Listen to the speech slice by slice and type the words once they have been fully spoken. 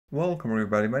Welcome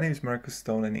everybody, my name is Marcus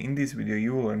Stone, and in this video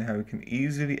you will learn how you can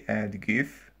easily add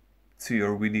GIF to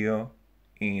your video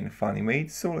in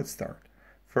Funimate. So let's start.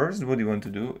 First, what you want to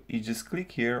do is just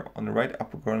click here on the right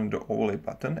upper corner the overlay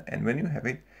button, and when you have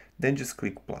it, then just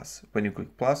click plus. When you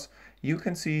click plus, you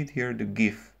can see it here, the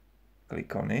GIF.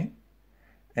 Click on it,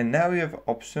 and now you have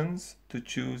options to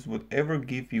choose whatever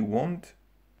GIF you want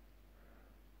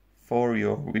for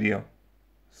your video.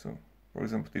 So for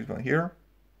example, this one here.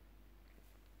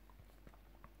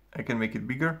 I can make it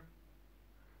bigger.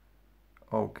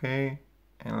 Okay,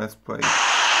 and let's play it.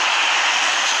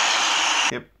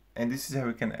 Yep, and this is how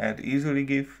we can add easily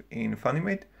GIF in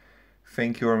Funimate.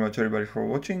 Thank you very much everybody for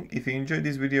watching. If you enjoyed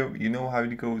this video, you know how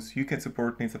it goes. You can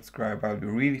support me, subscribe. I'll be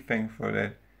really thankful for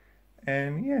that.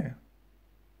 And yeah,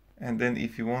 and then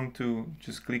if you want to,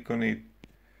 just click on it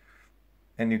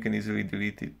and you can easily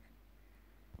delete it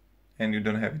and you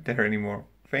don't have it there anymore.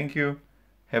 Thank you,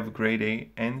 have a great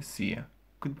day and see ya.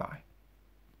 Goodbye.